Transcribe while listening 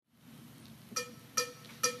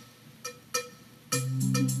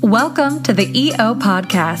Welcome to the EO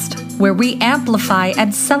Podcast, where we amplify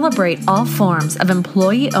and celebrate all forms of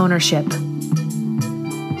employee ownership.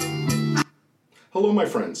 Hello, my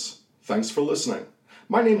friends. Thanks for listening.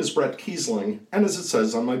 My name is Brett Kiesling, and as it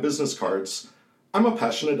says on my business cards, I'm a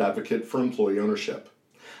passionate advocate for employee ownership.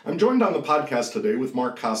 I'm joined on the podcast today with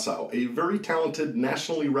Mark Kossow, a very talented,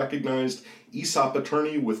 nationally recognized ESOP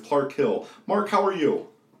attorney with Clark Hill. Mark, how are you?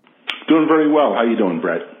 Doing very well. How are you doing,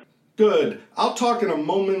 Brett? Good. I'll talk in a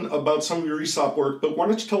moment about some of your ESOP work, but why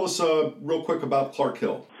don't you tell us real quick about Clark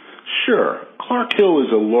Hill? Sure. Clark Hill is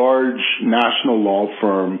a large national law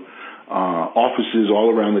firm, offices all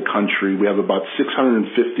around the country. We have about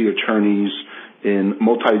 650 attorneys in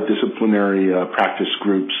multidisciplinary practice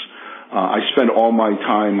groups. I spend all my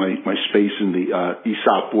time, my space in the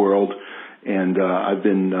ESOP world, and I've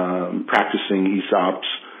been practicing ESOPs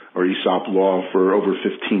or ESOP law for over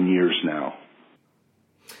 15 years now.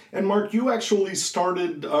 And Mark, you actually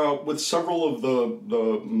started with several of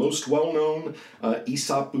the most well-known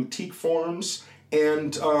ESOP boutique firms.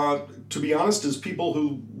 And to be honest, as people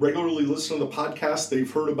who regularly listen to the podcast,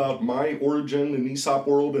 they've heard about my origin in ESOP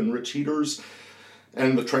world and Rich Heaters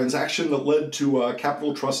and the transaction that led to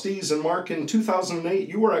Capital Trustees. And Mark, in 2008,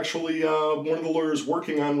 you were actually one of the lawyers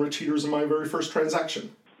working on Rich Heaters in my very first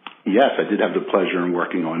transaction. Yes, I did have the pleasure in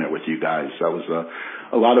working on it with you guys. That was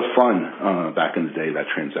a lot of fun back in the day, that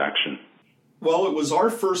transaction. Well, it was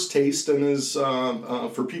our first taste, and as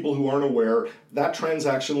for people who aren't aware, that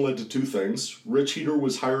transaction led to two things. Rich Heater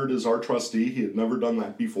was hired as our trustee. He had never done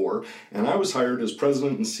that before. And I was hired as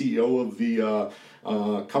president and CEO of the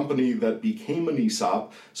company that became an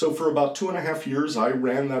ESOP. So for about 2.5 years, I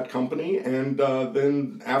ran that company. And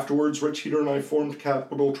then afterwards, Rich Heater and I formed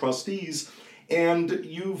Capital Trustees. And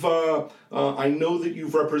I know that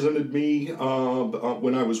you've represented me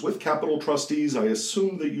when I was with Capital Trustees. I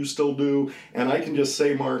assume that you still do. And I can just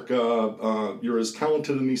say, Mark, you're as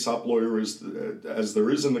talented an ESOP lawyer as there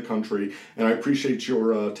is in the country. And I appreciate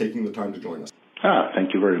your taking the time to join us.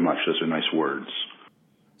 Thank you very much. Those are nice words.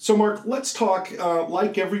 So, Mark, let's talk.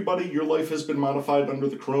 Like everybody, your life has been modified under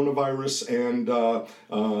the coronavirus, and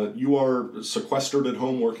you are sequestered at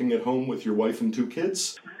home, working at home with your wife and 2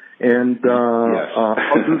 kids. And yes.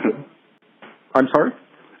 I'm sorry?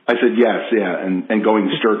 I said yes, yeah, and going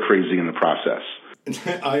stir crazy in the process.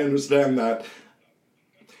 I understand that.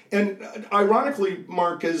 And ironically,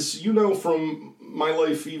 Mark, as you know from my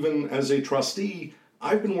life, even as a trustee,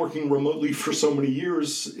 I've been working remotely for so many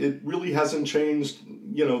years. It really hasn't changed.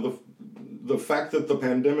 You know, the fact that the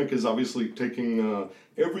pandemic is obviously taking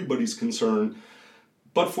everybody's concern.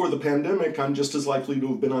 But for the pandemic, I'm just as likely to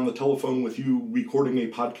have been on the telephone with you recording a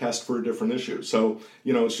podcast for a different issue. So,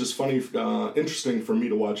 you know, it's just funny, interesting for me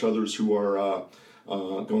to watch others who are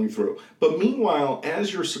going through. But meanwhile,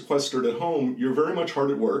 as you're sequestered at home, you're very much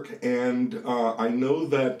hard at work. And I know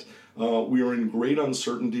that we are in great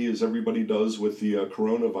uncertainty, as everybody does with the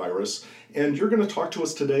coronavirus. And you're going to talk to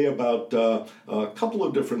us today about a couple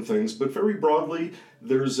of different things. But very broadly,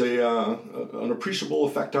 there's an appreciable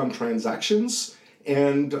effect on transactions.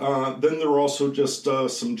 And then there are also just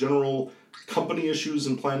some general company issues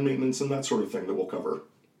and plan maintenance and that sort of thing that we'll cover.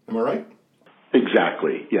 Am I right?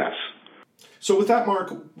 Exactly, yes. So with that,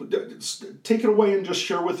 Mark, take it away and just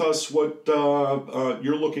share with us what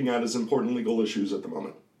you're looking at as important legal issues at the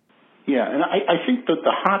moment. Yeah, and I think that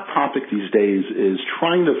the hot topic these days is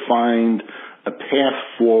trying to find a path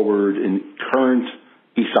forward in current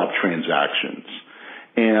ESOP transactions.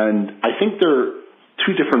 And I think there are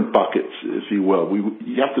 2 different buckets, if you will.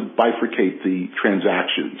 You have to bifurcate the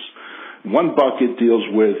transactions. One bucket deals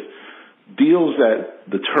with deals that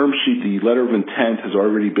the term sheet, the letter of intent, has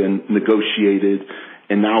already been negotiated,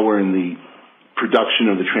 and now we're in the production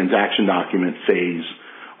of the transaction document phase.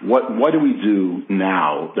 What do we do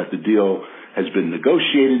now that the deal has been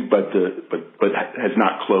negotiated but has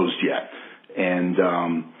not closed yet? And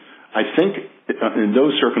I think in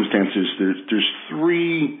those circumstances, there's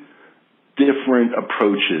 3 different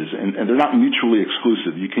approaches, and they're not mutually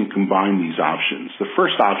exclusive. You can combine these options. The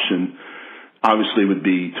first option, obviously, would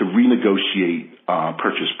be to renegotiate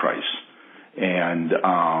purchase price. And,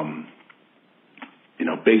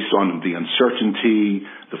 based on the uncertainty,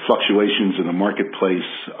 the fluctuations in the marketplace,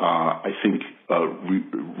 I think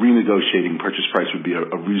renegotiating purchase price would be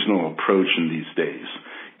a reasonable approach in these days,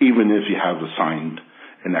 even if you have signed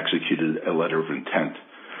and executed a letter of intent.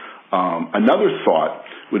 Another thought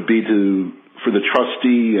would be for the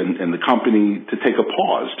trustee and the company to take a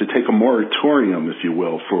pause, to take a moratorium, if you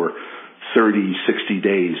will, for 30, 60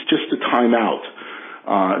 days, just to time out,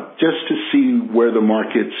 just to see where the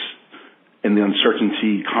markets and the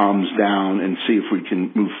uncertainty calms down and see if we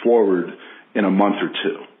can move forward in a month or 2.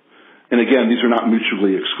 And again, these are not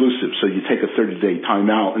mutually exclusive. So you take a 30-day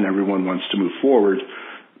timeout and everyone wants to move forward.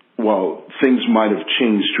 Well, things might have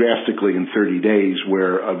changed drastically in 30 days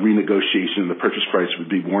where a renegotiation of the purchase price would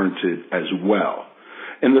be warranted as well.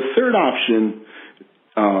 And the third option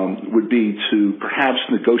would be to perhaps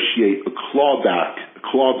negotiate a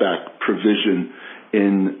clawback provision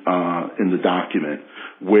in the document,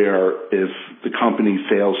 where if the company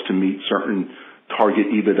fails to meet certain target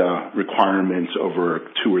EBITDA requirements over a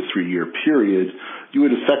 2 or 3 year period, you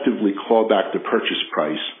would effectively claw back the purchase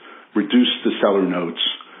price, reduce the seller notes,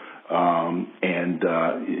 and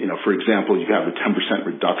for example, you have a 10%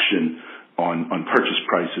 reduction on purchase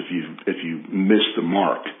price if you miss the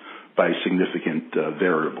mark by a significant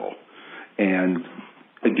variable. And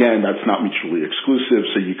again, that's not mutually exclusive,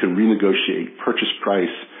 so you can renegotiate purchase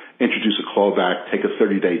price, introduce a clawback, take a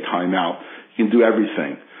 30-day timeout. You can do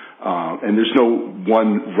everything. And there's no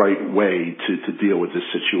one right way to deal with this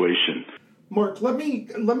situation. Mark, let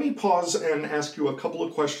me pause and ask you a couple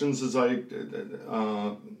of questions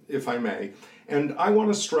if I may. And I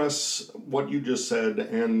want to stress what you just said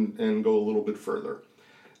and go a little bit further.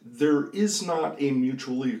 There is not a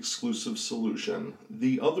mutually exclusive solution.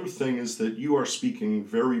 The other thing is that you are speaking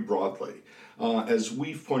very broadly. As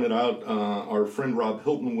we've pointed out, our friend Rob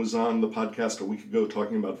Hilton was on the podcast a week ago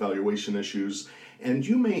talking about valuation issues, and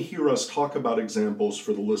you may hear us talk about examples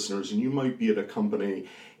for the listeners, and you might be at a company,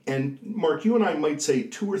 and Mark, you and I might say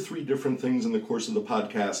 2 or 3 different things in the course of the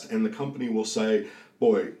podcast, and the company will say,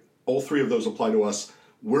 boy, all 3 of those apply to us,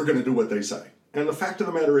 we're going to do what they say. And the fact of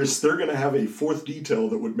the matter is they're going to have a 4th detail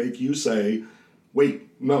that would make you say, wait,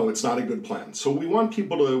 no, it's not a good plan. So we want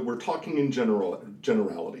people we're talking in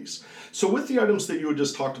generalities. So with the items that you had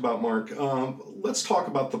just talked about, Mark, let's talk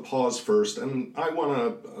about the pause first. And I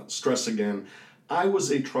want to stress again, I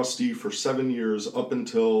was a trustee for 7 years up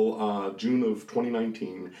until June of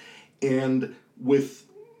 2019. And with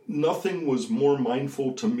nothing was more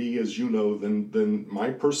mindful to me, as you know, than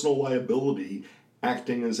my personal liability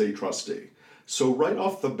acting as a trustee. So right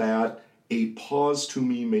off the bat, a pause to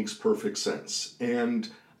me makes perfect sense. And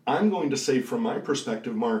I'm going to say from my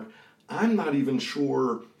perspective, Mark, I'm not even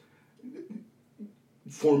sure.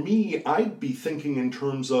 For me, I'd be thinking in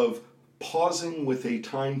terms of pausing with a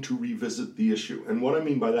time to revisit the issue. And what I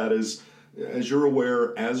mean by that is, as you're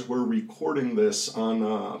aware, as we're recording this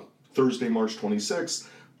on Thursday, March 26th,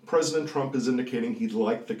 President Trump is indicating he'd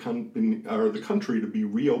like the country to be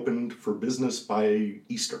reopened for business by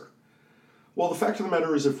Easter. Well, the fact of the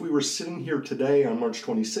matter is, if we were sitting here today on March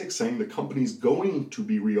 26th saying the company's going to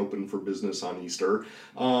be reopened for business on Easter,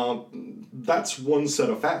 that's one set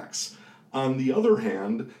of facts. On the other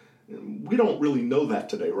hand, we don't really know that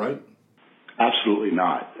today, right? Absolutely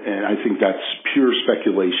not. And I think that's pure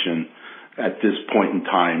speculation at this point in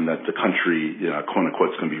time that the country, quote unquote,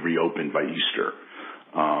 is going to be reopened by Easter.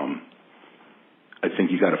 I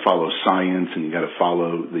think you got to follow science, and you got to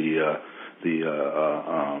follow the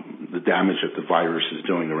damage that the virus is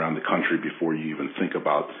doing around the country before you even think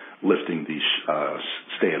about lifting these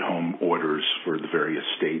stay-at-home orders for the various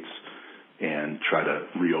states and try to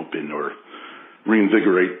reopen or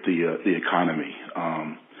reinvigorate the economy.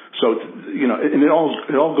 So and it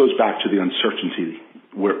all goes back to the uncertainty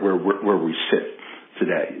where we sit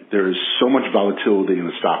today. There is so much volatility in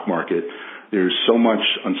the stock market. There's so much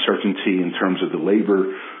uncertainty in terms of the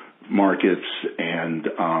labor markets and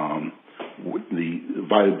the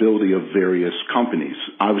viability of various companies.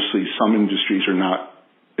 Obviously, some industries are not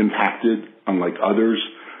impacted, unlike others.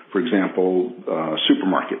 For example,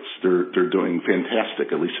 supermarkets, they're doing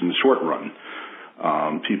fantastic, at least in the short run.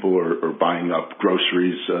 People are buying up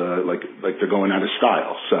groceries like they're going out of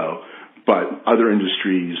style. But other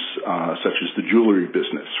industries, such as the jewelry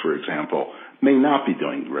business, for example, may not be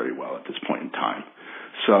doing very well at this point in time.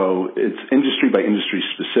 So it's industry by industry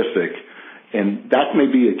specific. And that may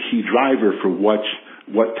be a key driver for what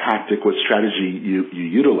tactic, what strategy you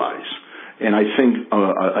utilize. And I think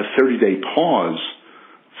a 30-day pause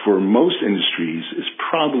for most industries is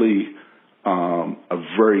probably a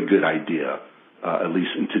very good idea, at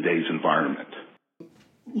least in today's environment.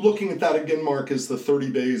 Looking at that again, Mark, is the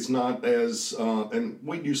 30 days not as, and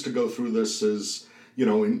we used to go through this as,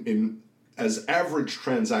 as average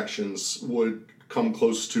transactions would come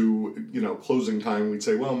close to, closing time, we'd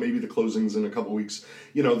say, well, maybe the closing's in a couple weeks.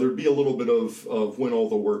 There'd be a little bit of when all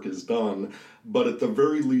the work is done. But at the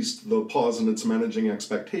very least, the pause and its managing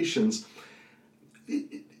expectations,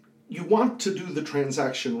 you want to do the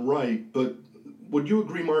transaction right. But would you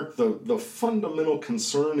agree, Mark, the fundamental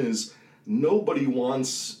concern is nobody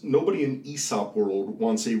in ESOP world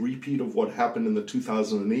wants a repeat of what happened in the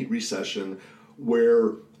 2008 recession,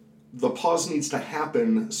 where the pause needs to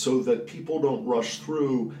happen so that people don't rush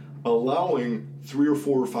through, allowing 3 or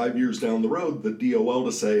 4 or 5 years down the road the DOL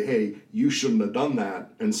to say, hey, you shouldn't have done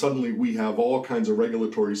that, and suddenly we have all kinds of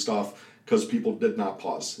regulatory stuff because people did not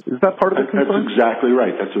pause. Is that part of the concern? That's exactly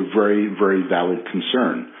right. That's a very, very valid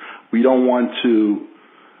concern. We don't want to,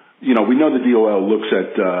 we know the DOL looks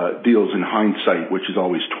at deals in hindsight, which is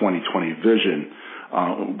always 20/20 vision.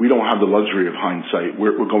 We don't have the luxury of hindsight.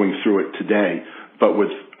 We're going through it today, but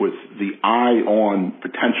with the eye on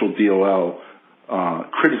potential DOL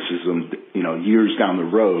criticism, years down the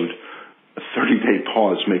road, a 30-day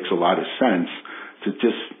pause makes a lot of sense to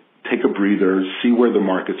just take a breather, see where the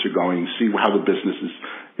markets are going, see how the business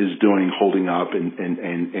is doing, holding up, and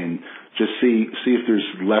just see if there's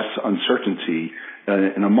less uncertainty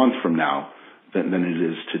in a month from now than it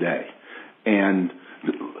is today. And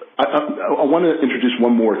I want to introduce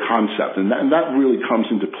one more concept, and that really comes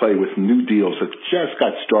into play with new deals that just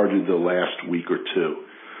got started the last week or two.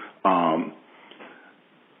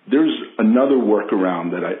 There's another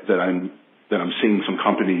workaround that I'm seeing some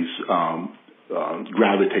companies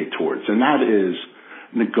gravitate towards, and that is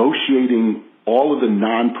negotiating all of the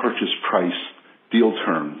non-purchase price deal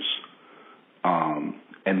terms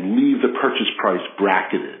and leave the purchase price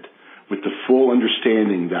bracketed with the full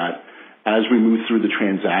understanding that as we move through the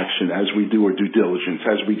transaction, as we do our due diligence,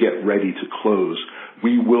 as we get ready to close,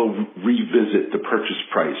 we will revisit the purchase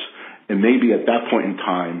price. And maybe at that point in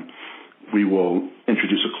time, we will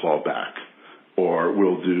introduce a clawback, or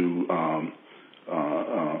we'll do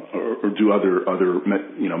or do other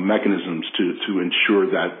mechanisms to ensure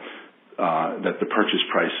that the purchase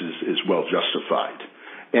price is well justified.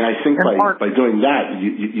 And I think by doing that,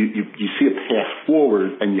 you see a path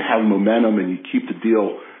forward, and you have momentum, and you keep the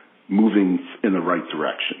deal moving in the right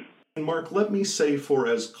direction. And Mark, let me say, for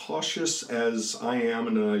as cautious as I am,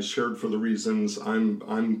 and I shared for the reasons,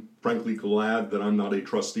 I'm frankly glad that I'm not a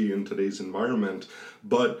trustee in today's environment,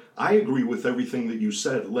 but I agree with everything that you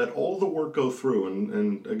said. Let all the work go through,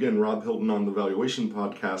 and again, Rob Hilton on the Valuation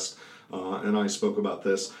Podcast and I spoke about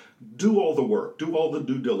this. Do all the work, do all the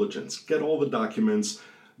due diligence, get all the documents,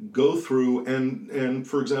 go through, and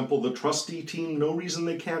for example, the trustee team, no reason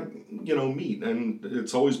they can't, meet, and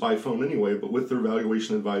it's always by phone anyway, but with their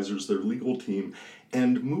valuation advisors, their legal team,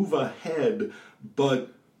 and move ahead,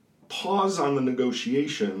 but pause on the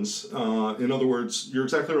negotiations. In other words, you're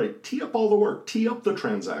exactly right. Tee up all the work, tee up the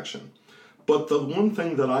transaction. But the one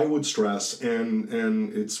thing that I would stress,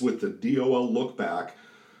 and it's with the DOL look back,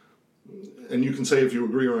 and you can say if you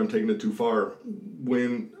agree or I'm taking it too far,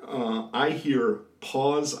 when I hear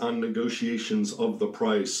pause on negotiations of the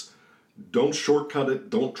price, don't shortcut it,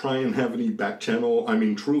 don't try and have any back channel. I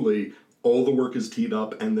mean, truly, all the work is teed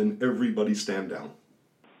up, and then everybody stand down.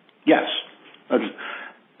 Yes,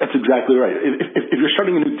 that's exactly right. If you're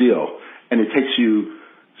starting a new deal and it takes you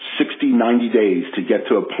 60, 90 days to get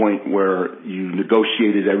to a point where you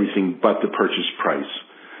negotiated everything but the purchase price,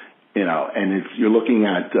 and if you're looking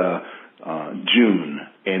at June,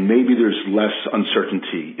 and maybe there's less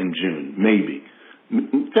uncertainty in June, maybe,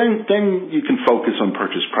 then you can focus on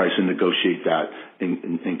purchase price and negotiate that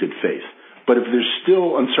in good faith. But if there's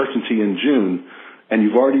still uncertainty in June, and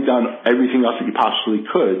you've already done everything else that you possibly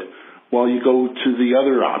could, well, you go to the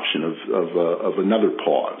other option of another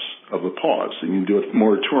pause, and you do a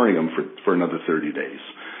moratorium for another 30 days,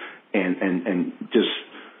 and just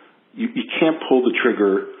you can't pull the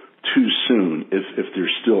trigger too soon if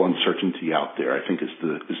there's still uncertainty out there, I think is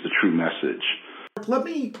the true message. Let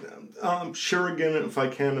me share again, if I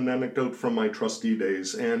can, an anecdote from my trustee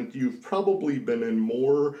days, and you've probably been in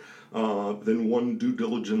more than one due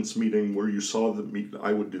diligence meeting where you saw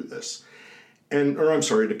I would do this.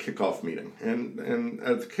 The kickoff meeting. And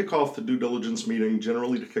at the kickoff, the due diligence meeting,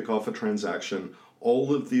 generally to kick off a transaction,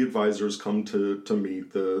 all of the advisors come to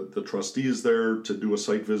meet. The trustee is there to do a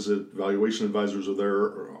site visit, valuation advisors are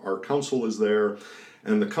there, our counsel is there,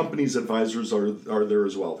 and the company's advisors are there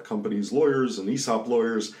as well. The company's lawyers and ESOP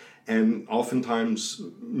lawyers, and oftentimes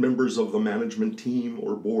members of the management team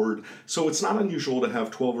or board. So it's not unusual to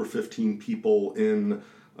have 12 or 15 people in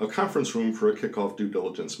a conference room for a kickoff due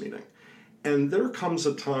diligence meeting. And there came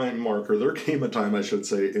a time, I should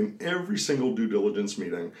say, in every single due diligence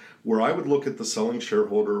meeting where I would look at the selling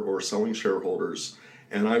shareholder or selling shareholders,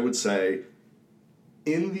 and I would say,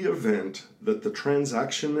 in the event that the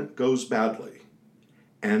transaction goes badly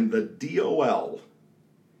and the DOL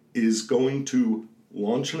is going to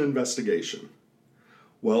launch an investigation,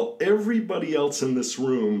 well, everybody else in this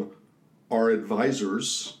room are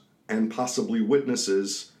advisors and possibly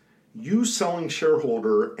witnesses. You, selling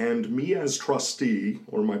shareholder, and me as trustee,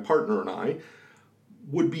 or my partner and I,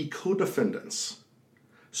 would be co-defendants.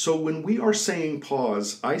 So when we are saying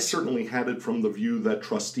pause, I certainly had it from the view that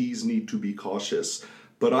trustees need to be cautious,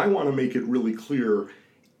 but I want to make it really clear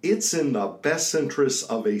it's in the best interest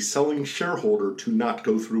of a selling shareholder to not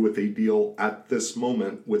go through with a deal at this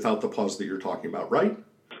moment without the pause that you're talking about, right?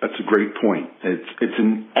 That's a great point. It's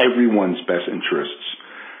in everyone's best interests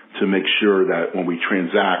to make sure that when we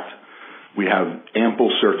transact, we have ample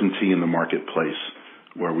certainty in the marketplace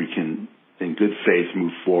where we can, in good faith,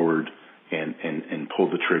 move forward and pull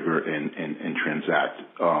the trigger and transact.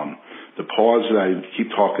 The pause that I keep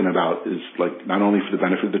talking about is like not only for the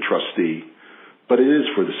benefit of the trustee, but it is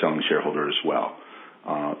for the selling shareholder as well.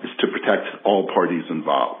 It's to protect all parties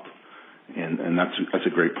involved. And that's a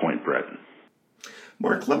great point, Brett.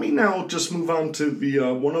 Mark, let me now just move on to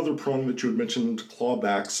the one other prong that you had mentioned,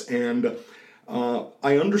 clawbacks. And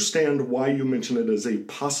I understand why you mention it as a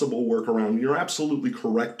possible workaround. You're absolutely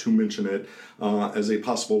correct to mention it as a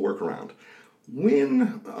possible workaround.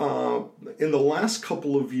 When, in the last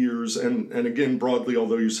couple of years, and again, broadly,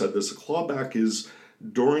 although you said this, a clawback is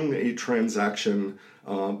during a transaction,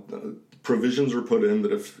 provisions are put in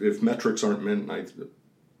that if metrics aren't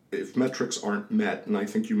met, and I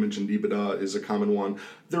think you mentioned EBITDA is a common one,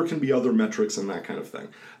 there can be other metrics and that kind of thing.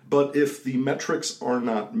 But if the metrics are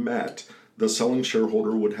not met, the selling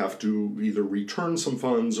shareholder would have to either return some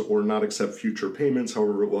funds or not accept future payments,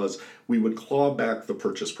 however it was. We would claw back the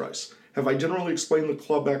purchase price. Have I generally explained the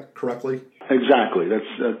clawback correctly? Exactly. That's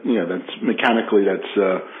mechanically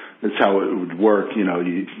that's how it would work.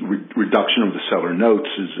 Reduction of the seller notes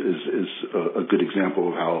is a good example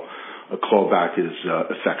of how a clawback is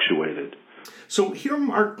effectuated. So here,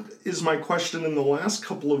 Mark, is my question. In the last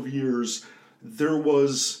couple of years, there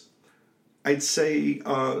was, I'd say,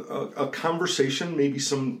 a conversation, maybe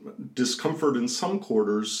some discomfort in some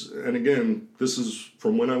quarters, and again, this is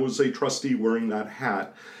from when I was a trustee wearing that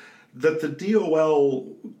hat, that the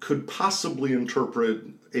DOL could possibly interpret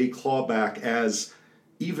a clawback as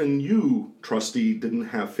even you, trustee, didn't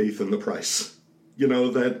have faith in the price.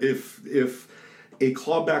 That if a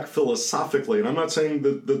clawback philosophically, and I'm not saying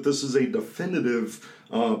that this is a definitive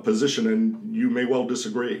position, and you may well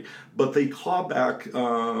disagree, but the clawback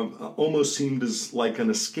almost seemed as like an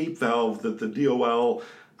escape valve that the DOL,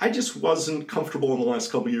 I just wasn't comfortable in the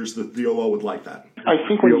last couple of years that the DOL would like that. I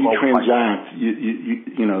think when you transact,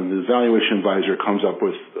 the valuation advisor comes up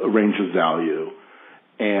with a range of value,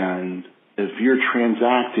 and if you're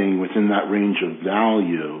transacting within that range of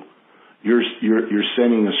value, you're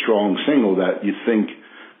sending a strong signal that you think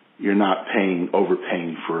you're not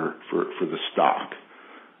overpaying for the stock,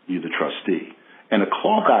 you the trustee. And a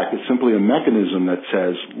clawback is simply a mechanism that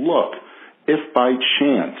says, look, if by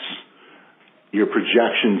chance your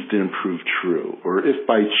projections didn't prove true, or if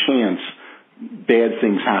by chance bad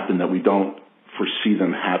things happen that we don't foresee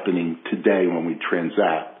them happening today when we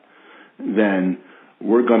transact, then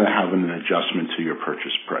we're going to have an adjustment to your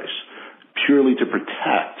purchase price, purely to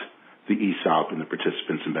protect the ESOP and the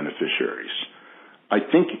participants and beneficiaries. I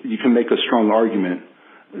think you can make a strong argument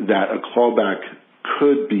that a clawback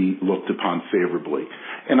could be looked upon favorably.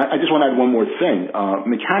 And I just want to add one more thing.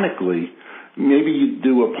 Mechanically, maybe you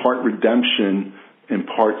do a part redemption and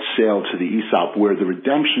part sale to the ESOP where the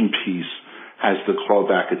redemption piece has the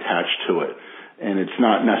clawback attached to it. And it's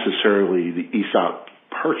not necessarily the ESOP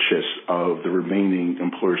purchase of the remaining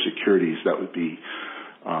employer securities that would be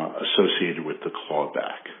associated with the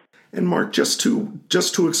clawback. And Mark, just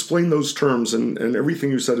to explain those terms, and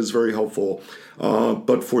everything you said is very helpful,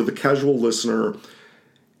 but for the casual listener,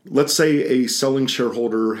 let's say a selling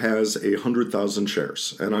shareholder has 100,000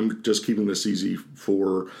 shares, and I'm just keeping this easy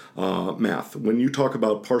for math. When you talk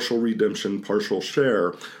about partial redemption, partial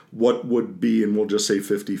share, what would be, and we'll just say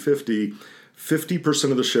 50-50,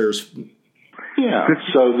 50% of the shares. Yeah,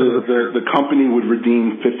 so the company would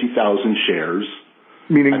redeem 50,000 shares.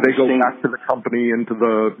 Meaning they go back to the company into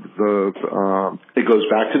It goes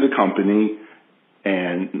back to the company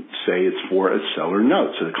and say it's for a seller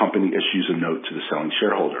note. So the company issues a note to the selling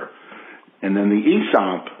shareholder. And then the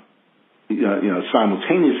ESOP,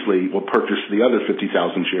 simultaneously will purchase the other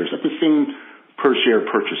 50,000 shares at the same per share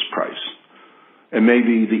purchase price. And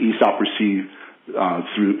maybe the ESOP received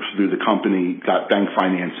through the company got bank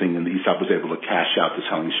financing and the ESOP was able to cash out the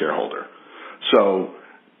selling shareholder. So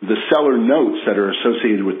the seller notes that are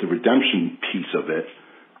associated with the redemption piece of it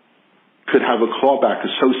could have a clawback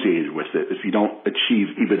associated with it. If you don't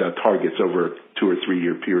achieve EBITDA targets over a 2 or 3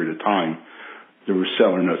 year period of time, the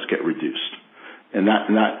seller notes get reduced. And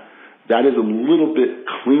that is a little bit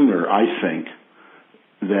cleaner, I think,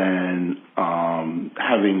 than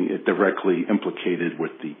having it directly implicated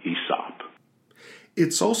with the ESOP.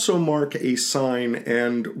 It's also, Mark, a sign,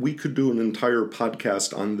 and we could do an entire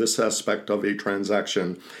podcast on this aspect of a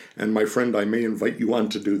transaction, and my friend, I may invite you on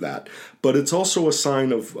to do that. But it's also a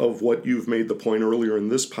sign of what you've made the point earlier in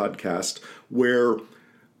this podcast, where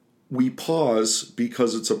we pause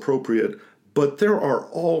because it's appropriate, but there are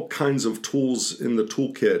all kinds of tools in the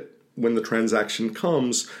toolkit when the transaction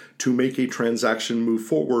comes to make a transaction move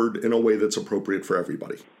forward in a way that's appropriate for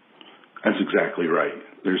everybody. That's exactly right.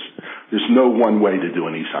 There's no one way to do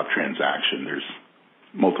an ESOP transaction. There's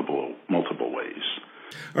multiple ways.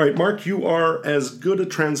 All right, Mark, you are as good a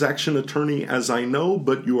transaction attorney as I know,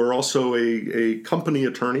 but you are also a company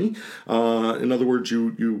attorney. In other words,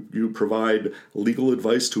 you provide legal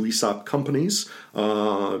advice to ESOP companies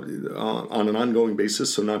on an ongoing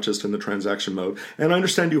basis, so not just in the transaction mode. And I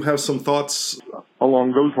understand you have some thoughts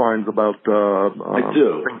along those lines about I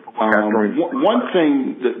do. One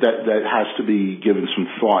thing that has to be given some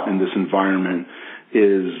thought in this environment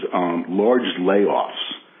is large layoffs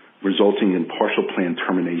resulting in partial plan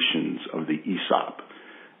terminations of the ESOP.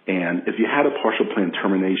 And if you had a partial plan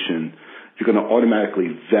termination, you're going to automatically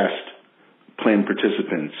vest plan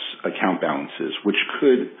participants' account balances, which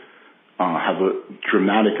could have a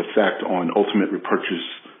dramatic effect on ultimate repurchase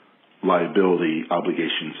liability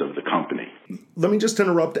obligations of the company. Let me just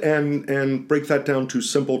interrupt and break that down to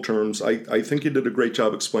simple terms. I think you did a great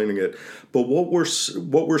job explaining it. But what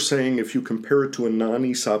we're saying, if you compare it to a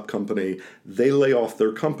non-ESOP company, they lay off their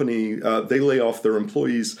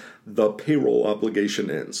employees, the payroll obligation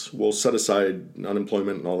ends. We'll set aside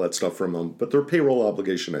unemployment and all that stuff for a moment, but their payroll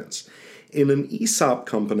obligation ends. In an ESOP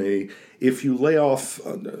company, if you lay off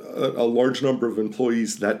a large number of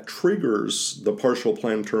employees, that triggers the partial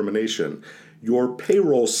plan termination. Your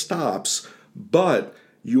payroll stops, but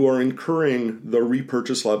you are incurring the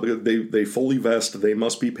repurchase liability. They fully vest. They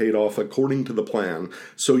must be paid off according to the plan.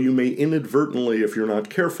 So you may inadvertently, if you're not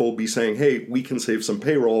careful, be saying, hey, we can save some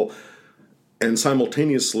payroll, and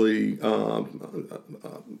simultaneously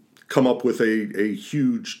come up with a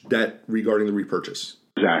huge debt regarding the repurchase.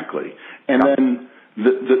 Exactly. And then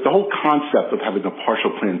the whole concept of having a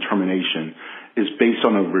partial plan termination is based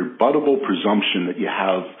on a rebuttable presumption that you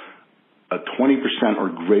have a 20% or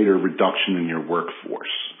greater reduction in your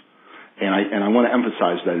workforce. And I want to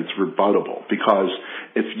emphasize that it's rebuttable, because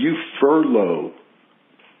if you furlough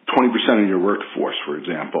 20% of your workforce, for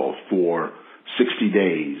example, for 60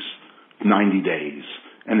 days, 90 days,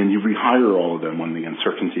 and then you rehire all of them when the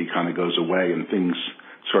uncertainty kind of goes away and things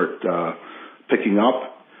start picking up,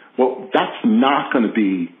 well, that's not going to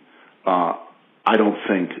be, I don't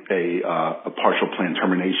think, a partial plan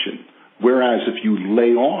termination. Whereas if you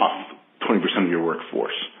lay off 20% of your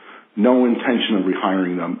workforce, no intention of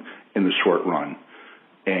rehiring them in the short run,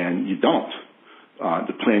 and you don't,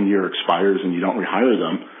 the plan year expires and you don't rehire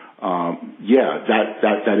them,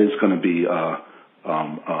 that is going to be a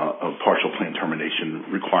partial plan termination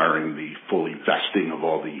requiring the fully vesting of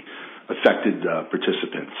all the affected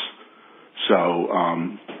participants. So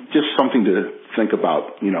just something to think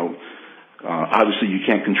about. Obviously you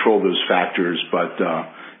can't control those factors, but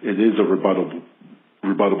it is a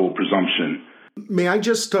rebuttable presumption. May I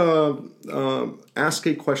just ask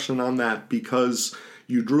a question on that, because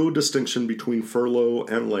you drew a distinction between furlough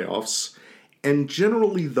and layoffs, and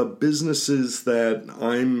generally the businesses that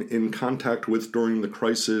I'm in contact with during the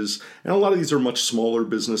crisis, and a lot of these are much smaller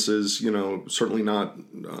businesses, certainly not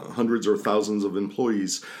hundreds or thousands of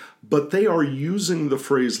employees, but they are using the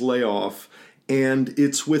phrase layoff, and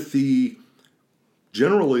it's with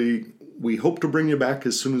generally, we hope to bring you back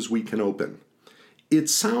as soon as we can open. It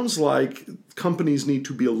sounds like companies need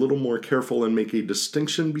to be a little more careful and make a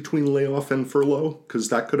distinction between layoff and furlough, because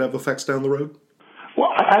that could have effects down the road.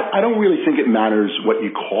 Well, I don't really think it matters what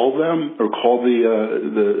you call them or call the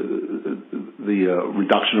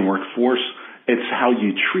reduction in workforce. It's how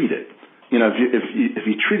you treat it. If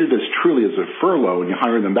you treat it as truly as a furlough and you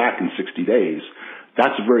hire them back in 60 days,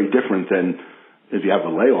 that's very different than if you have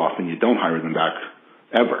a layoff and you don't hire them back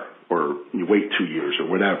ever, or you wait 2 years or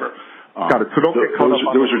whatever. Got it. So don't get caught up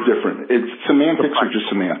on those are different. Semantics are just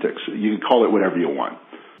semantics. You can call it whatever you want.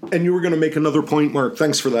 And you were going to make another point, Mark.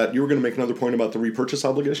 Thanks for that. You were going to make another point about the repurchase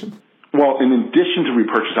obligation? Well, in addition to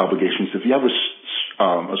repurchase obligations, if you have a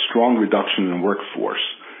strong reduction in workforce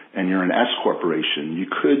and you're an S corporation, you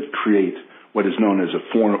could create what is known as a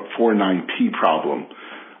 49P problem,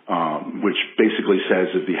 which basically says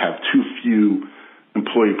if you have too few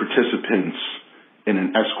employee participants in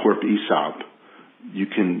an S corp ESOP, you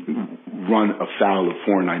can run afoul of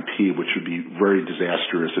 409P, which would be very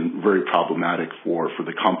disastrous and very problematic for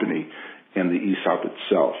the company and the ESOP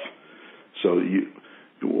itself. So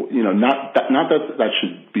not that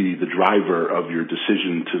should be the driver of your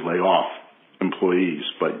decision to lay off employees,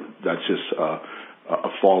 but that's just a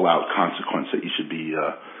fallout consequence that you should be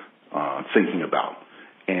thinking about.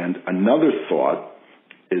 And another thought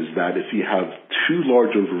is that if you have too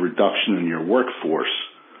large of a reduction in your workforce,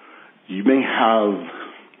 you may have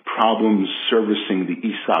problems servicing the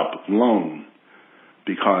ESOP loan,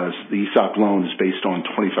 because the ESOP loan is based on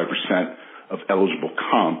 25% of eligible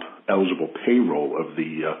payroll of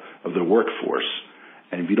the workforce.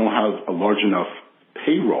 And if you don't have a large enough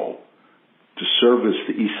payroll to service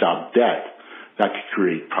the ESOP debt, that could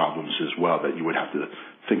create problems as well that you would have to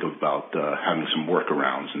think about having some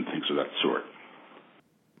workarounds and things of that sort.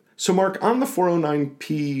 So, Mark, on the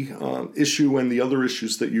 409P issue and the other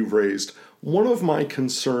issues that you've raised, one of my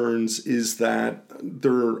concerns is that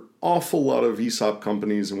there are an awful lot of ESOP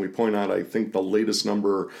companies, and we point out, I think the latest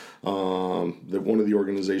number that one of the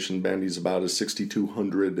organization bandies about is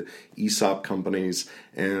 6,200 ESOP companies,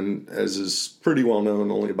 and as is pretty well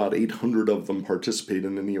known, only about 800 of them participate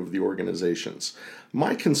in any of the organizations.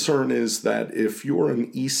 My concern is that if you're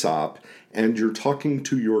an ESOP and you're talking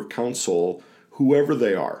to your counsel, whoever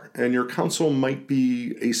they are, and your counsel might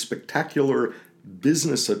be a spectacular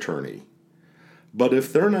business attorney, but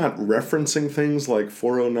if they're not referencing things like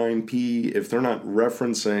 409P, if they're not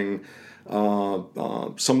referencing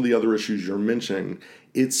some of the other issues you're mentioning,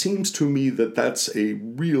 it seems to me that that's a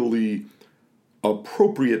really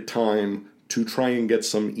appropriate time to try and get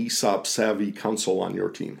some ESOP savvy counsel on your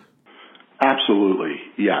team. Absolutely,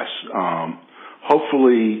 yes.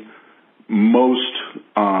 Hopefully, most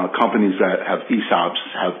companies that have ESOPs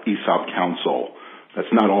have ESOP counsel.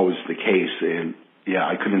 That's not always the case, and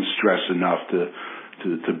I couldn't stress enough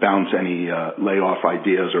to bounce any layoff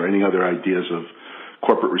ideas or any other ideas of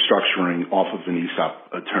corporate restructuring off of an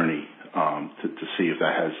ESOP attorney to see if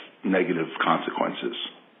that has negative consequences.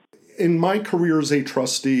 In my career as a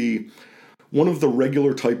trustee, one of the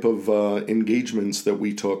regular type of engagements that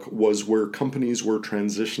we took was where companies were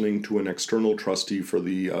transitioning to an external trustee for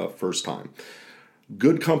the first time.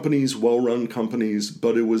 Good companies, well-run companies,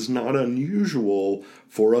 but it was not unusual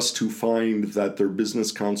for us to find that their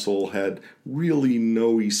business counsel had really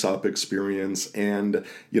no ESOP experience. And,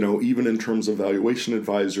 even in terms of valuation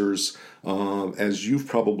advisors, as you've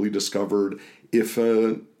probably discovered, if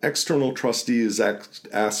an external trustee is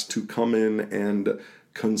asked to come in and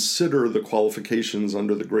consider the qualifications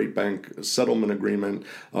under the Great Bank Settlement Agreement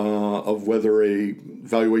of whether a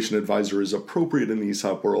valuation advisor is appropriate in the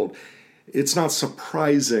ESOP world, it's not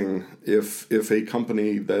surprising if a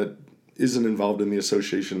company that isn't involved in the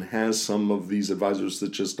association has some of these advisors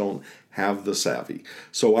that just don't have the savvy.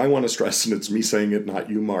 So I want to stress, and it's me saying it, not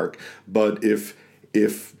you, Mark, but if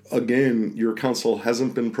again, your counsel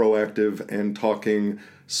hasn't been proactive and talking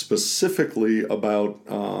specifically about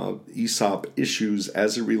ESOP issues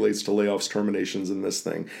as it relates to layoffs, terminations, and this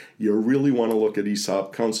thing, you really want to look at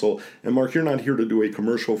ESOP counsel. And Mark, you're not here to do a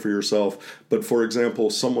commercial for yourself, but for example,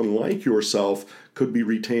 someone like yourself could be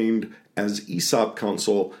retained as ESOP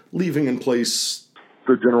counsel, leaving in place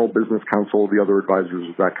the general business counsel, the other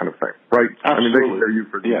advisors, that kind of thing, right? Absolutely. I mean, they can hire you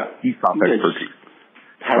for the ESOP expertise.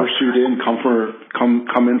 Parachute in,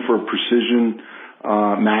 come in for a precision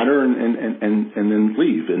matter, and then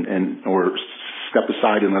leave, and or step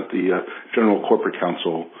aside and let the general corporate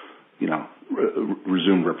counsel,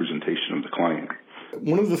 resume representation of the client.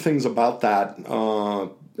 One of the things about that,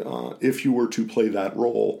 if you were to play that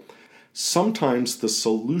role, sometimes the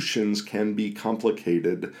solutions can be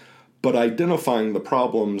complicated, but identifying the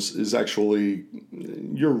problems is actually,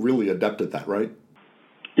 you're really adept at that, right?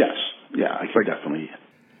 Yes. Yeah, I can definitely.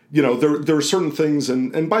 There are certain things,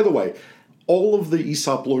 and by the way, all of the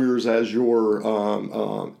ESOP lawyers as at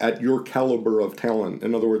your caliber of talent.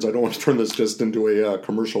 In other words, I don't want to turn this just into a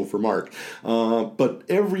commercial for Mark, but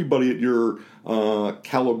everybody at your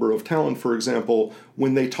caliber of talent, for example,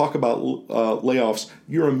 when they talk about layoffs,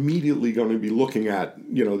 you're immediately going to be looking at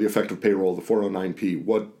the effective payroll, the 409P,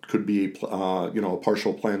 what could be a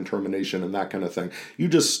partial plan termination, and that kind of thing.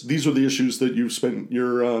 These are the issues that you've spent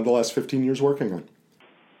the last 15 years working on.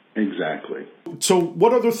 Exactly. So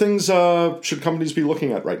what other things should companies be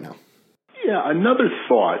looking at right now? Yeah, another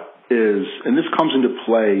thought is, and this comes into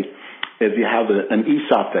play if you have an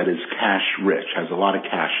ESOP that is cash rich, has a lot of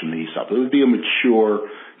cash in the ESOP. It would be a mature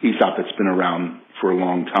ESOP that's been around for a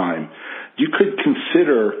long time. You could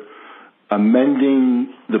consider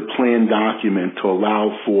amending the plan document to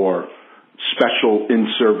allow for special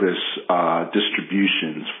in-service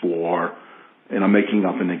distributions for, and I'm making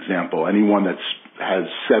up an example, anyone has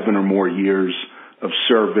 7 or more years of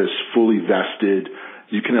service fully vested.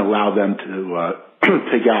 You can allow them to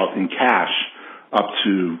take out in cash up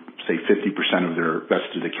to, say, 50% of their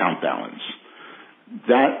vested account balance.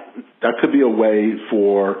 That could be a way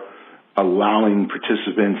for allowing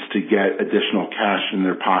participants to get additional cash in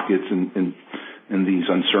their pockets in these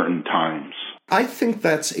uncertain times. I think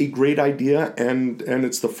that's a great idea, and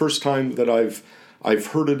it's the first time that I've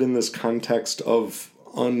heard it in this context of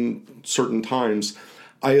uncertain times.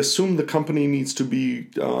 I assume the company needs to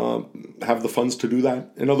have the funds to do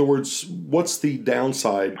that. In other words, what's the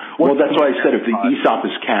downside? Well, that's why I said if the ESOP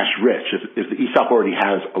is cash rich, if the ESOP already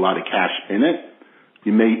has a lot of cash in it,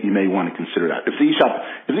 you may want to consider that. If the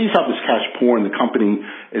ESOP is cash poor and the company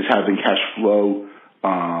is having cash flow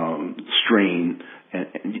strain and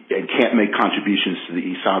can't make contributions to the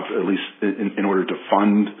ESOP, at least in order to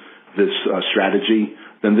fund this strategy,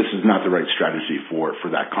 then this is not the right strategy for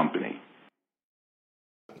that company.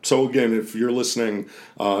 So again, if you're listening,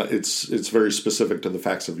 it's very specific to the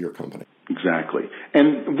facts of your company. Exactly.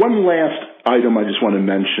 And one last item I just want to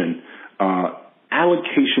mention,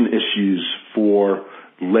 allocation issues for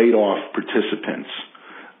laid off participants.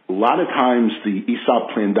 A lot of times the ESOP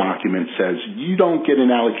plan document says you don't get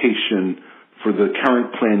an allocation for the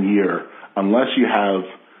current plan year unless you have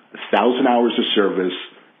 1,000 hours of service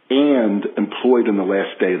and employed in the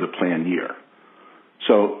last day of the plan year.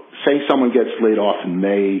 So say someone gets laid off in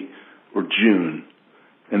May or June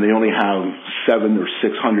and they only have 700 or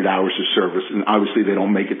 600 hours of service, and obviously they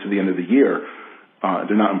don't make it to the end of the year.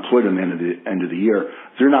 They're not employed at the end of the year.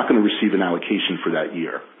 They're not going to receive an allocation for that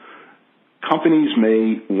year. Companies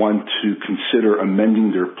may want to consider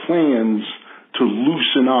amending their plans to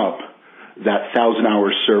loosen up that 1,000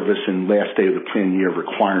 hours service and last day of the plan year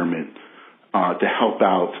requirement to help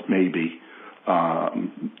out maybe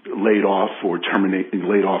laid off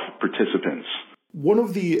participants. One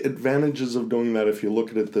of the advantages of doing that, if you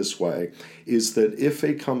look at it this way, is that if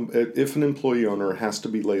an employee owner has to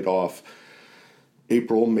be laid off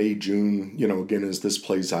April, May, June, again, as this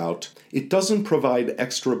plays out, it doesn't provide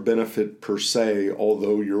extra benefit per se,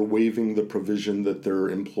 although you're waiving the provision that they're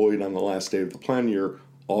employed on the last day of the plan year,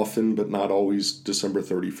 often but not always December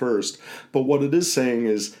 31st. But what it is saying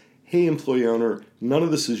is, hey, employee owner, none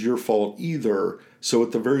of this is your fault either, so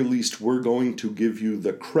at the very least, we're going to give you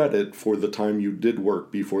the credit for the time you did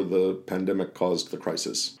work before the pandemic caused the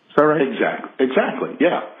crisis. Is that right? Exactly,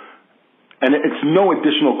 yeah. And it's no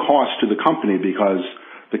additional cost to the company because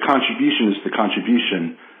the contribution is the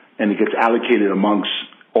contribution and it gets allocated amongst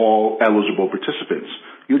all eligible participants.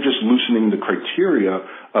 You're just loosening the criteria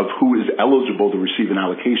of who is eligible to receive an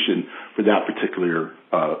allocation for that particular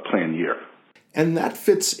plan year. And that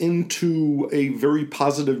fits into a very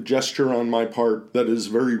positive gesture on my part that is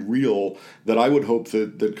very real, that I would hope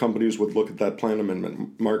that companies would look at that plan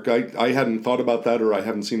amendment. Mark, I hadn't thought about that, or I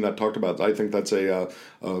haven't seen that talked about. I think that's a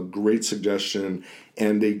great suggestion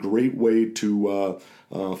and a great way to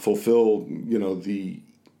fulfill, the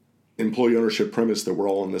employee ownership premise that we're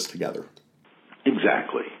all in this together.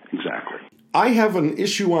 Exactly. I have an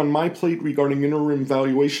issue on my plate regarding interim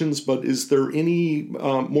valuations, but is there any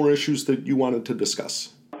more issues that you wanted to discuss?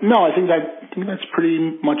 No, I think that's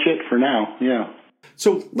pretty much it for now, yeah.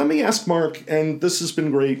 So let me ask Mark, and this has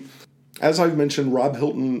been great. As I've mentioned, Rob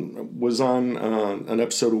Hilton was on an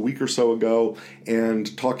episode a week or so ago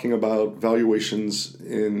and talking about valuations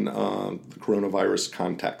in the coronavirus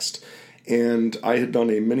context. And I had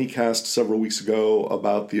done a mini-cast several weeks ago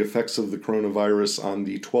about the effects of the coronavirus on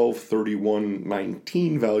the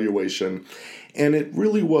 12/31/19 valuation. And it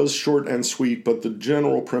really was short and sweet, but the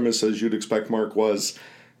general premise, as you'd expect, Mark, was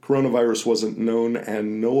coronavirus wasn't known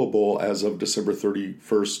and knowable as of December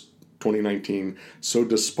 31st, 2019. So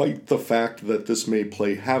despite the fact that this may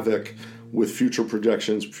play havoc with future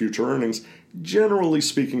projections, future earnings, generally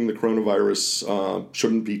speaking, the coronavirus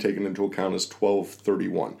shouldn't be taken into account as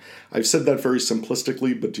 12/31. I've said that very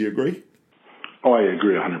simplistically, but do you agree? Oh, I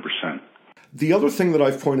agree 100%. The other thing that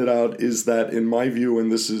I've pointed out is that, in my view,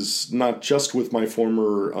 and this is not just with my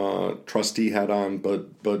former trustee hat on,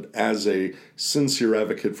 but as a sincere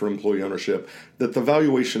advocate for employee ownership, that the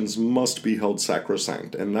valuations must be held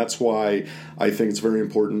sacrosanct. And that's why I think it's very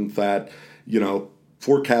important that,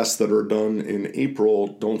 forecasts that are done in April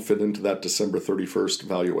don't fit into that December 31st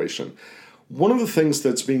valuation. One of the things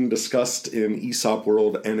that's being discussed in ESOP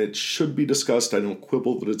world, and it should be discussed, I don't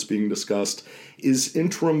quibble that it's being discussed, is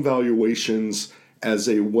interim valuations as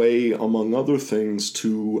a way, among other things,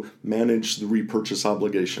 to manage the repurchase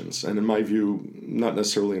obligations. And in my view, not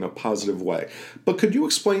necessarily in a positive way. But could you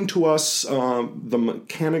explain to us the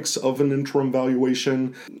mechanics of an interim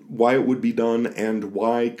valuation, why it would be done, and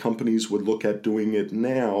why companies would look at doing it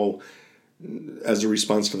now as a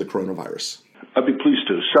response to the coronavirus? I'd be pleased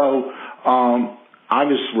to. So,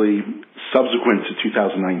 obviously, subsequent to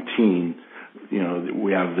 2019,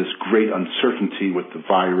 we have this great uncertainty with the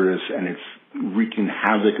virus, and it's wreaking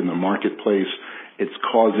havoc in the marketplace. It's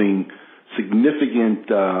causing significant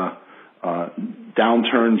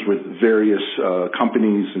downturns with various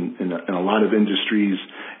companies in a lot of industries.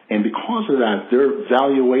 And because of that, their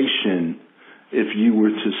valuation, if you were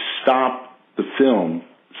to stop the film,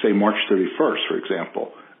 say March 31st, for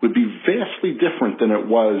example, would be vastly different than it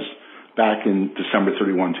was back in December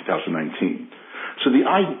 31, 2019. So the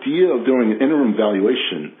idea of doing an interim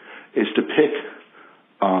valuation is to pick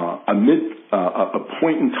a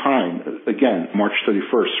point in time, again, March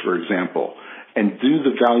 31st, for example, and do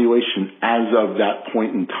the valuation as of that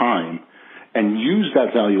point in time and use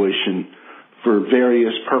that valuation for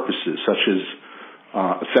various purposes, such as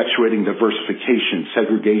effectuating diversification,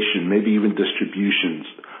 segregation, maybe even distributions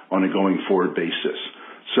on a going forward basis.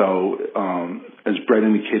 So, as Brett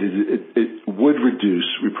indicated, it would reduce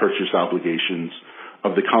repurchase obligations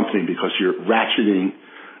of the company because you're ratcheting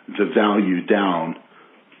the value down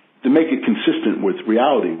to make it consistent with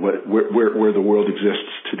reality, where the world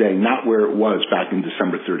exists today, not where it was back in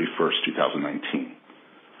December 31st, 2019.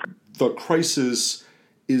 The crisis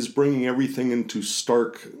is bringing everything into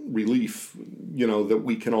stark relief, that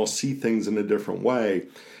we can all see things in a different way.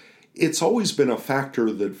 It's always been a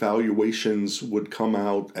factor that valuations would come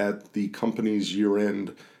out at the company's year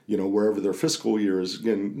end, wherever their fiscal year is,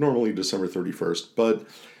 again, normally December 31st. But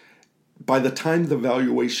by the time the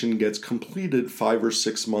valuation gets completed 5 or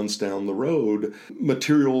 6 months down the road,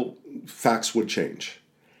 material facts would change.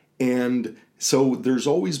 And so there's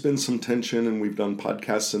always been some tension, and we've done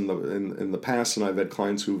podcasts in the past, and I've had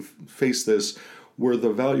clients who've faced this, where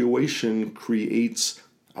the valuation creates,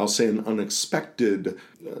 I'll say, an unexpected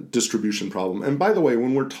distribution problem. And by the way,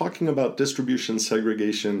 when we're talking about distribution,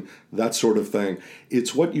 segregation, that sort of thing,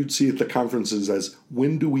 it's what you'd see at the conferences as,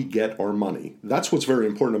 when do we get our money? That's what's very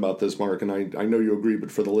important about this, Mark, and I know you agree,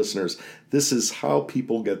 but for the listeners, this is how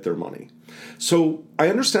people get their money. So I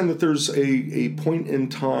understand that there's a point in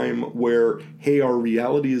time where, hey, our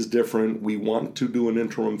reality is different. We want to do an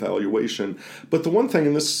interim valuation. But the one thing,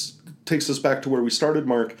 and this takes us back to where we started,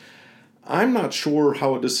 Mark, I'm not sure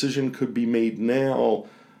how a decision could be made now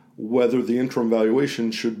whether the interim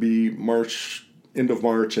valuation should be end of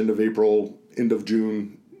March, end of April, end of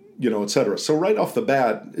June, et cetera. So right off the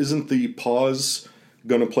bat, isn't the pause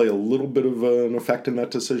going to play a little bit of an effect in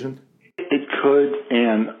that decision? It could,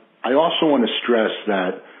 and I also want to stress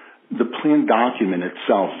that the plan document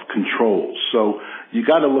itself controls. So you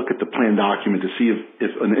got to look at the plan document to see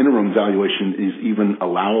if an interim valuation is even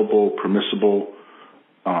allowable, permissible.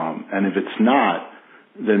 And if it's not,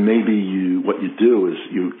 then maybe what you do is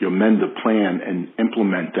you amend the plan and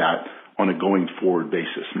implement that on a going forward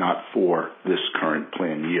basis, not for this current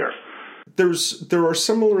plan year. There are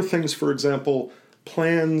similar things, for example,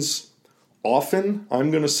 plans often,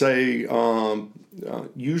 I'm going to say,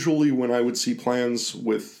 usually when I would see plans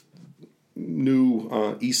with new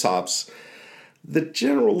ESOPs, that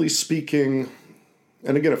generally speaking,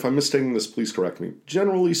 and again, if I'm mistaking this, please correct me,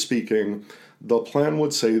 generally speaking, the plan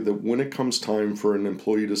would say that when it comes time for an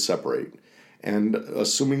employee to separate, and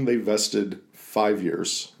assuming they vested 5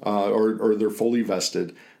 years, or they're fully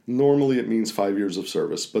vested, normally it means 5 years of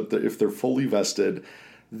service, but if they're fully vested,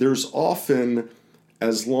 there's often,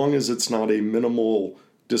 as long as it's not a minimal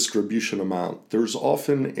distribution amount, there's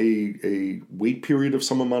often a wait period of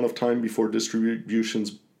some amount of time before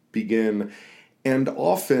distributions begin. And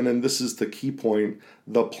often, and this is the key point,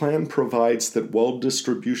 the plan provides that while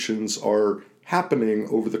distributions are happening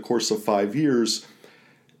over the course of 5 years,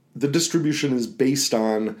 the distribution is based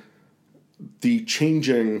on the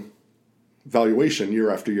changing valuation year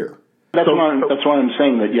after year. That's why I'm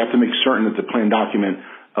saying that you have to make certain that the plan document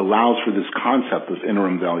allows for this concept of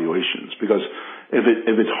interim valuations, because if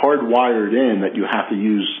it's hardwired in that you have to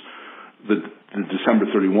use the December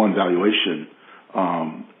 31 valuation,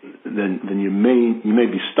 then you may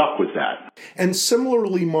be stuck with that. And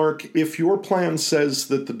similarly, Mark, if your plan says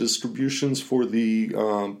that the distributions for the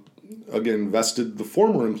vested, the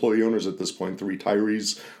former employee owners at this point, the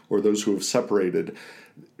retirees or those who have separated,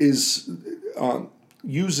 is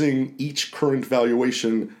using each current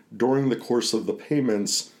valuation during the course of the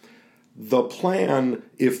payments, the plan,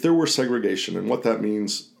 if there were segregation, and what that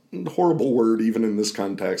means, horrible word even in this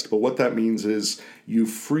context, but what that means is you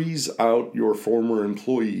freeze out your former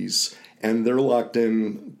employees and they're locked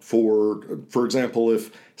in for example,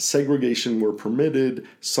 if segregation were permitted,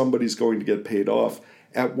 somebody's going to get paid off.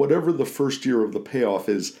 At whatever the first year of the payoff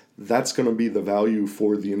is, that's going to be the value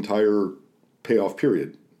for the entire payoff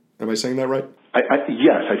period. Am I saying that right?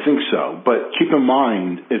 Yes, I think so. But keep in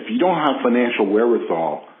mind, if you don't have financial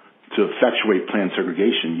wherewithal to effectuate plan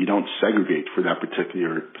segregation, you don't segregate for that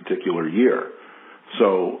particular year.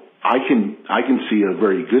 So I can see a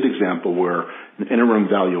very good example where an interim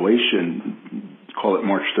valuation, call it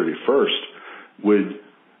March 31st, would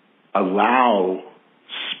allow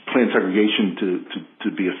plan segregation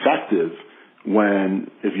to be effective when,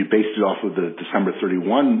 if you based it off of the December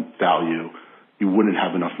 31 value, you wouldn't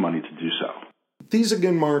have enough money to do so. These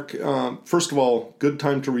again, Mark, first of all, good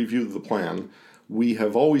time to review the plan. We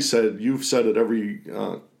have always said, you've said at every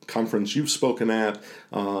conference you've spoken at,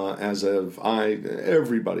 as have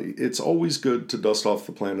everybody, it's always good to dust off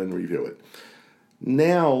the plan and review it.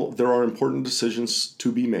 Now, there are important decisions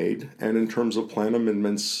to be made, and in terms of plan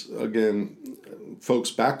amendments, again,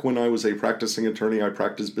 folks, back when I was a practicing attorney, I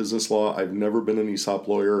practiced business law. I've never been an ESOP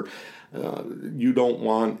lawyer. You don't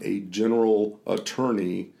want a general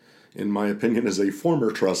attorney, in my opinion, as a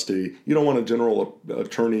former trustee, you don't want a general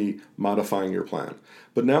attorney modifying your plan.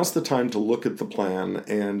 But now's the time to look at the plan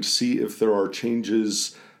and see if there are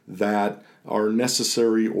changes that are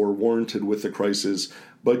necessary or warranted with the crisis.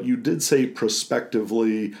 But you did say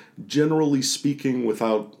prospectively, generally speaking,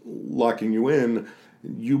 without locking you in,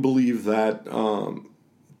 you believe that,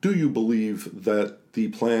 do you believe that the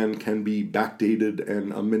plan can be backdated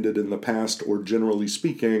and amended in the past, or generally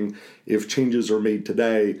speaking, if changes are made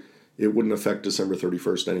today, it wouldn't affect December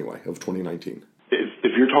 31st anyway of 2019?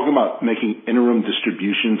 If you're talking about making interim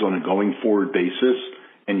distributions on a going forward basis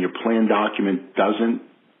and your plan document doesn't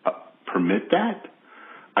permit that,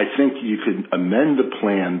 I think you could amend the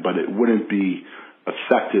plan, but it wouldn't be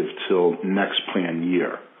effective till next plan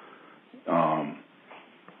year.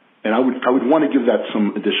 And I would want to give that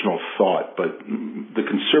some additional thought, but the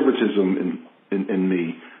conservatism in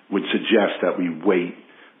me would suggest that we wait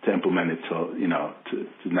to implement it till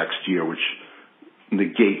to next year, which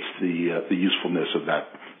negates the usefulness of that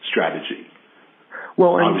strategy.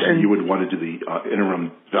 Well, obviously, you would want to do the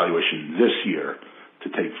interim valuation this year to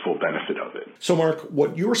take full benefit of it. So, Mark,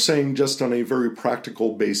 what you're saying just on a very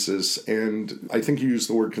practical basis, and I think you used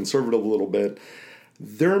the word conservative a little bit,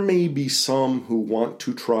 there may be some who want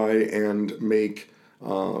to try and make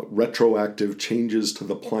retroactive changes to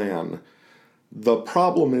the plan. The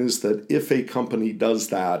problem is that if a company does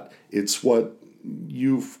that, it's what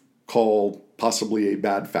you've called possibly a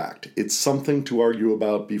bad fact. It's something to argue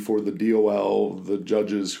about before the DOL, the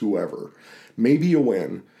judges, whoever. Maybe a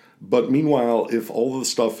win, but meanwhile, if all the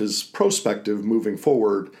stuff is prospective moving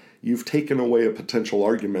forward, you've taken away a potential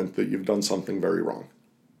argument that you've done something very wrong.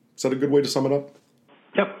 Is that a good way to sum it up?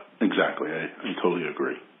 Yep, exactly. I totally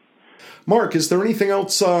agree. Mark, is there anything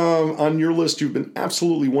else on your list? You've been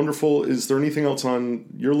absolutely wonderful. Is there anything else on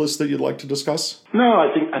your list that you'd like to discuss? No,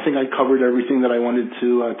 I think I covered everything that I wanted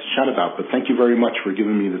to chat about, but thank you very much for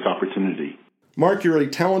giving me this opportunity. Mark, you're a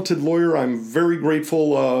talented lawyer. I'm very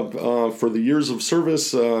grateful for the years of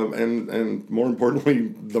service and more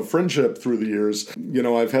importantly, the friendship through the years. You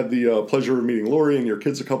know, I've had the pleasure of meeting Lori and your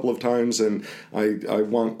kids a couple of times, and I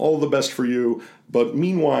want all the best for you. But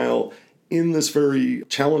meanwhile, in this very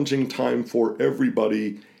challenging time for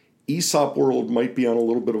everybody, ESOP world might be on a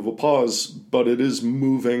little bit of a pause, but it is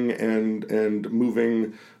moving and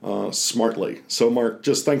moving smartly. So, Mark,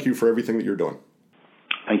 just thank you for everything that you're doing.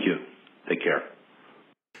 Thank you. Take care.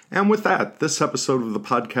 And with that, this episode of the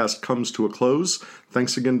podcast comes to a close.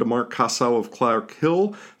 Thanks again to Mark Kossow of Clark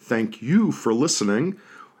Hill. Thank you for listening.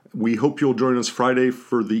 We hope you'll join us Friday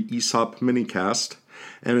for the ESOP minicast.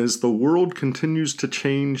 And as the world continues to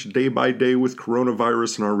change day by day with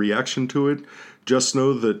coronavirus and our reaction to it, just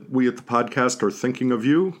know that we at the podcast are thinking of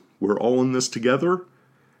you. We're all in this together,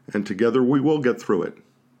 and together we will get through it.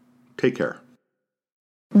 Take care.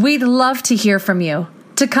 We'd love to hear from you.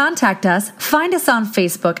 To contact us, find us on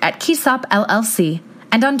Facebook at Kossow LLC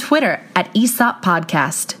and on Twitter at ESOP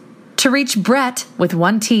Podcast. To reach Brett with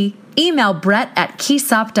 1 T, email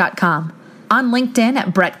brett@kossow.com. On LinkedIn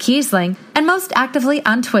at Brett Kiesling, and most actively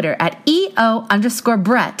on Twitter at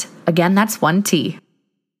EO_Brett. Again, that's 1 T.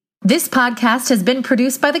 This podcast has been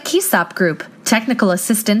produced by the Kossow Group. Technical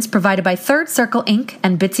assistance provided by Third Circle Inc.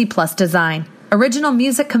 and Bitsy Plus Design. Original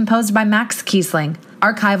music composed by Max Kiesling.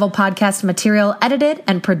 Archival podcast material edited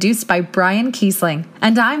and produced by Brian Kiesling.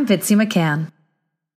 And I'm Bitsy McCann.